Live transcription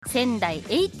仙台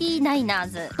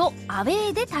89ersとアウ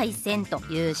ェーで対戦と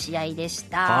いう試合でし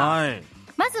た。はい。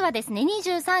まずはですね、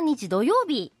23日土曜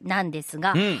日なんです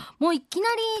が、もういきな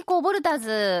りこうボルター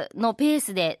ズのペー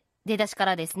スで出だしか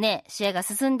らですね、試合が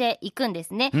進んでいくんで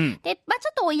すね。で、ちょっ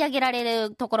と追い上げられ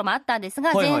るところもあったんです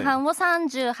が、前半を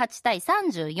38対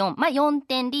34、4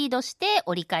点リードして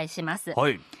折り返します。で、第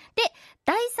3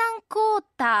クォー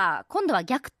ター、今度は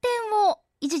逆転を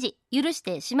一時許し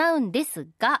てしまうんです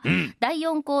が、第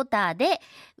4クォーターで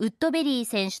ウッドベリー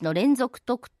選手の連続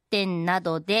得点な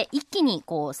どで一気に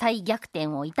こう再逆転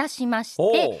をいたしまし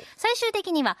て、最終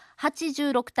的には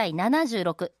86対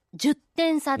76、10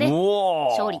点差で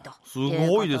勝利ということで、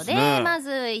すごいですね。まず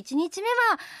1日目は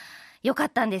良か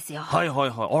ったんですよ。はいはい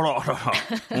はい。あらあ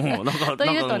ら。なんかと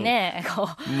いうとね、こう、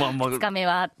2日目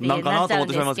はってなっちゃうん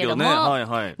ですけども、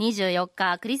24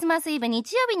日クリスマスイブ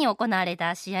日曜日に行われ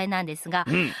た試合なんですが、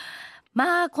こ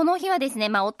の日はですね、お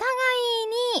互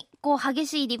いにこう激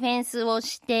しいディフェンスを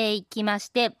していきまし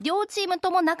て、両チーム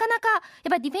ともなかなかやっ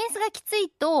ぱディフェンスがきつい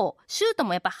とシュート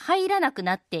もやっぱ入らなく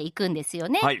なっていくんですよ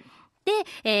ね。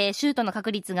で、シュートの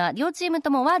確率が両チーム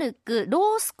とも悪く、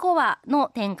ロースコアの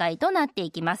展開となってい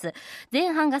きます。前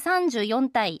半が34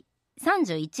対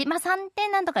31、3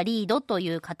点なんとかリードとい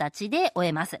う形で終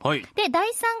えます。で、第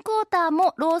3クォーター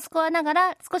もロースコアなが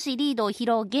ら少しリードを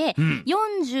広げ、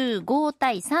45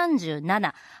対37、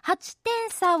8点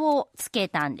差をつけ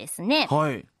たんですね。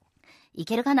い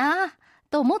けるかな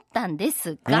と思ったんで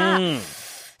すが、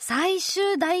最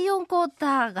終第4クォー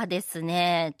ターがです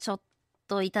ね、ちょっ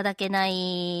といただけな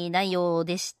い内容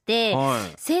でして、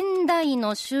仙台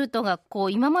のシュートがこ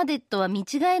う今までとは見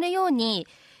違えるように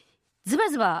ズバ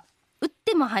ズバ打っ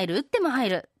ても入るっ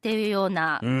ていうよう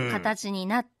な形に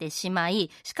なってしまい、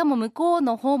しかも向こう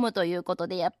のホームということ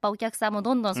で、やっぱお客さんも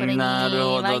どんどんそれに湧いてく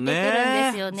るん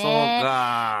ですよね。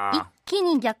一気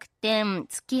に逆転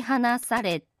突き放さ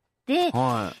れて、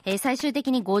最終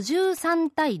的に53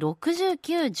対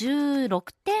69、16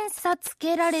点差つ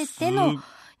けられての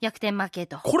逆転負け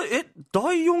と。これ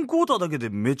第4クォーターだけで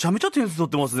めちゃめちゃ点数取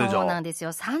ってますね。じゃあそうなんです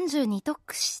よ。32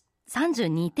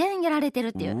点やられてる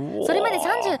っていう。それまで33クォ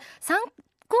ー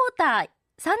ター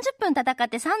30分戦っ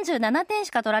て37点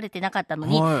しか取られてなかったの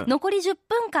に、残り10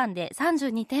分間で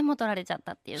32点も取られちゃっ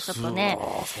たっていう、ちょっとね。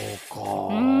な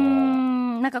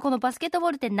んかこのバスケットボ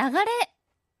ールって流れ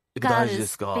がある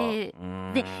スペ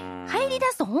ーで入り出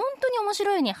すと本当に面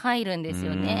白いように入るんです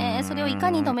よね。それをいか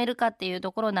に止めるかっていうと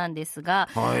ころなんですが、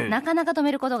なかなか止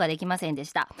めることができませんで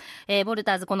した。ボル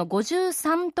ターズこの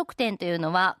53得点という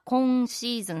のは今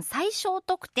シーズン最小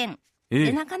得点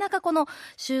で、なかなかこの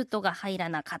シュートが入ら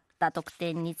なかった、得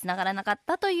点につながらなかっ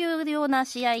たというような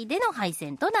試合での敗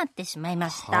戦となってしまいま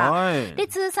した。で、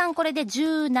通算これで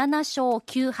17勝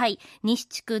9敗、西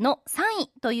地区の3位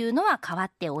というのは変わ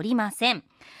っておりません。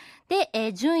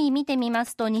で、順位見てみま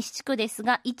すと、西地区です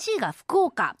が1位が福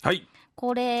岡、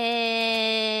こ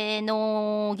れ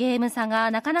のゲーム差が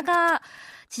なかなか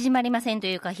縮まりませんと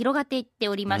いうか、広がっていって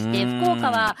おりまして、福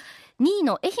岡は2位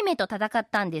の愛媛と戦っ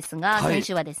たんですが、先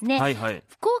週はですね、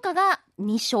福岡が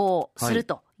2勝する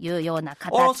というような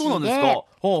形で、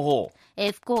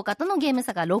福岡とのゲーム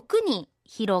差が6に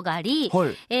広がり、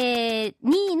2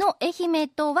位の愛媛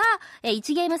とは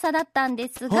1ゲーム差だったんで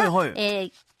すが、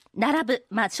並ぶ、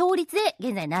勝率で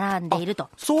現在並んでいると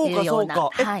いうような。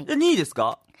2位です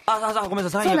か？ごめん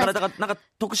なさい、3位からなんか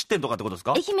得失点とかってことです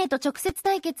か？愛媛と直接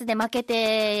対決で負け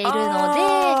ているので、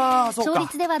勝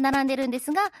率では並んでるんで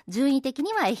すが、順位的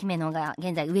には愛媛のが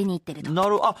現在上に行ってるという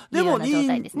ような状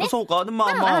態ですね。そうか、全然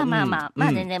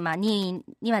2位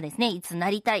にはですね、いつな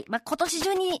りたい。今年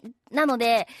中になの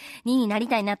で、2位になり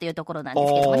たいなというところなんで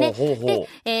すけどもね。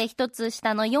で、一つ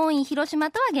下の4位広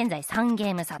島とは現在3ゲ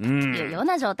ーム差というよう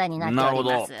な状態になっており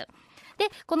ます。で、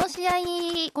この週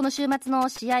末の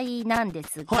試合なんで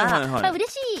すが、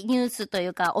嬉しいニュースとい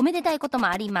うか、おめでたいことも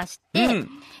ありまして、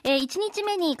1日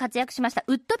目に活躍しました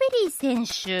ウッドベリー選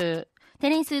手、テ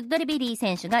レンス・ウッドベリー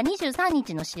選手が23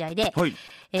日の試合で、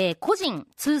個人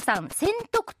通算1000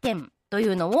得点とい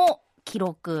うのを記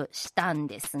録したん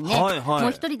ですね。も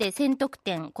う一人で1000得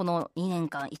点、この2年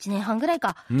間、1年半ぐらい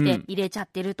かで入れちゃっ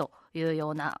てるというよ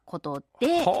うなこと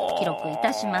で記録い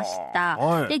たしまし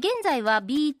た。で、現在は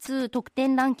B2 得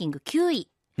点ランキング9位、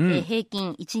平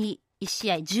均1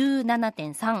試合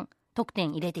 17.3 得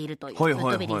点入れているというウ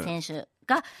ッドベリー選手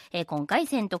が、今回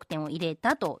1000得点を入れ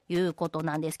たということ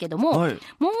なんですけども、もう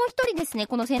一人ですね、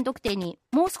この1000得点に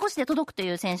もう少しで届くと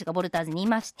いう選手がボルターズにい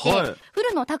まして、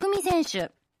古野拓実選手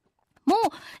も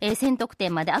う、1000得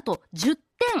点まであと10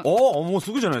点。もう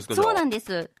すぐじゃないですか。そうなんで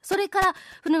す。それから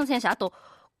古野選手あと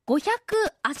500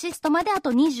アシストまであ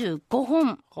と25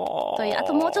本という、あ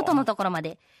ともうちょっとのところま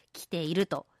で来ている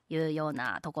というよう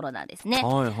なところなんですね。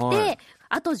はいはい、で、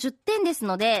あと10点です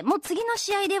ので、もう次の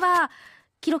試合では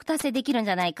記録達成できるん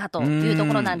じゃないかというと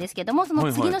ころなんですけども、そ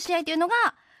の次の試合というのが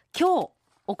今日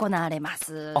行われま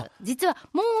す。実は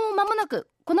もう間もなく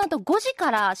この後5時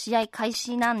から試合開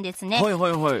始なんですね。はいは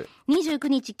いはい。29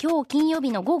日今日金曜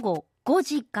日の午後5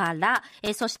時から、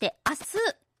そして明日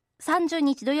30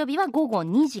日土曜日は午後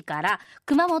2時から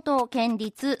熊本県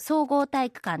立総合体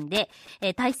育館で、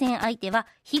対戦相手は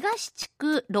東地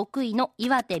区6位の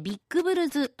岩手ビッグブル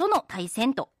ズとの対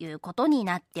戦ということに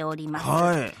なっております。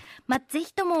はい。ぜ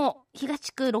ひとも東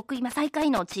地区6位、最下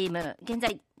位のチーム、現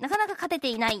在なかなか勝てて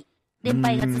いない連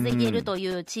敗が続いているとい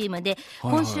うチームで、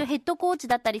今週ヘッドコーチ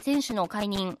だったり選手の解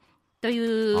任と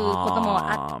いうことも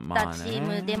あったチー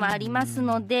ムでもあります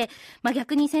ので、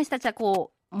逆に選手たちはこ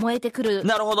う燃えてくる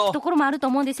ところもあると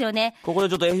思うんですよね。ここで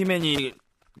ちょっと愛媛に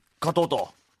勝とうと、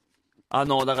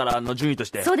だから順位と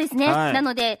して。そうですね、はい、な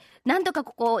のでなんとか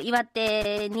ここ岩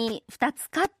手に2つ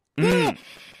勝って、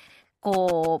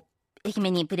こう愛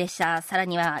媛にプレッシャー、さら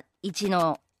には1位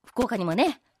の福岡にも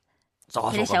ねプ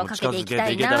レッシャーをかけていきた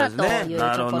いなという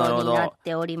ところになっ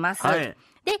ております。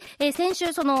で、先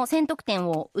週その1000得点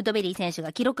をウドベリー選手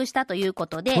が記録したというこ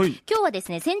とで、今日はで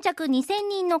すね、先着2000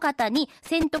人の方に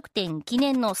1000得点記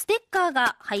念のステッカー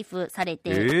が配布され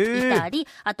ていたり、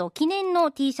あと記念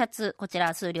の T シャツ、こち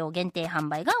ら数量限定販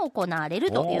売が行われ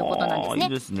るということなんですね。いい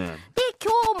ですね。で、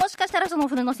今日もしかしたらその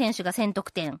古野選手が1000得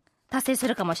点達成す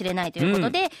るかもしれないということ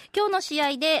で、今日の試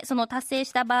合でその達成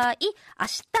した場合、明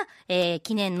日、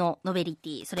記念のノベリテ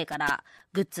ィ、それから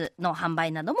グッズの販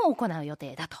売なども行う予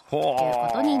定だというこ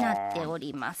とになってお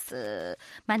ります。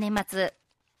年末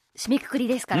締めくくり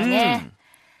ですからね、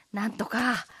なんと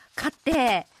か勝っ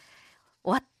て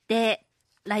終わって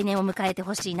来年を迎えて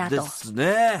ほしいなとです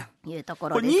ね。いうとこ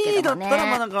ろですけどもね。これ2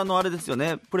位だったらあれですよ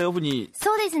ね、プレーオフに。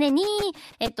そうですね、2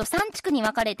位、3地区に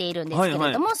分かれているんですけれ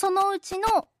ども、そのうちの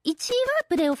1位は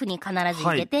プレーオフに必ず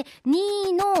行けて、2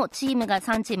位のチームが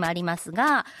3チームあります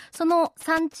が、その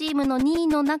3チームの2位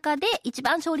の中で一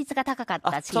番勝率が高かっ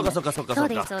たチーム、そう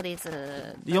ですそうです、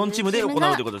4チームで行うと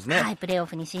いうことですね。はい、プレーオ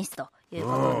フに進出という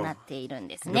ことになっているん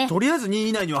ですね。とりあえず2位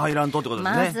以内には入らんとってことで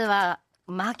すね。まずは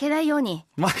負けないように、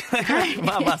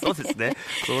そうですね。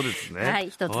そうですね。はい、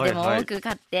一つでも多く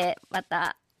勝って、ま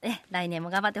た、来年も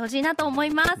頑張ってほしいなと思い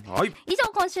ます。以上、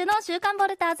今週の週刊ボ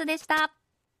ルターズでした。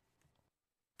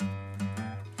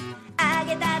揚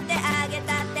げたて揚げ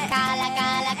たてカラカ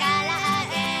ラカラ揚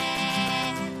げ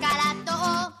カラッ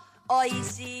とおい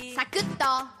しいサクッと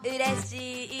嬉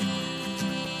しい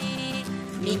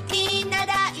みんな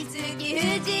大好き富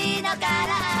士の唐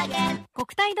揚げ。国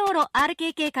体道路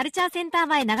RKK カルチャーセンター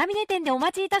前長峰店でお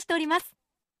待ちいたしております。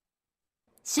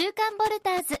週刊ボル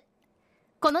ターズ、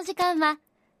この時間は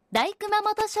大熊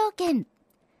本証券、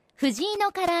藤井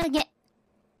の唐揚げ、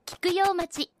菊陽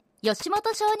町吉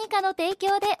本小児科の提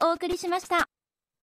供でお送りしました。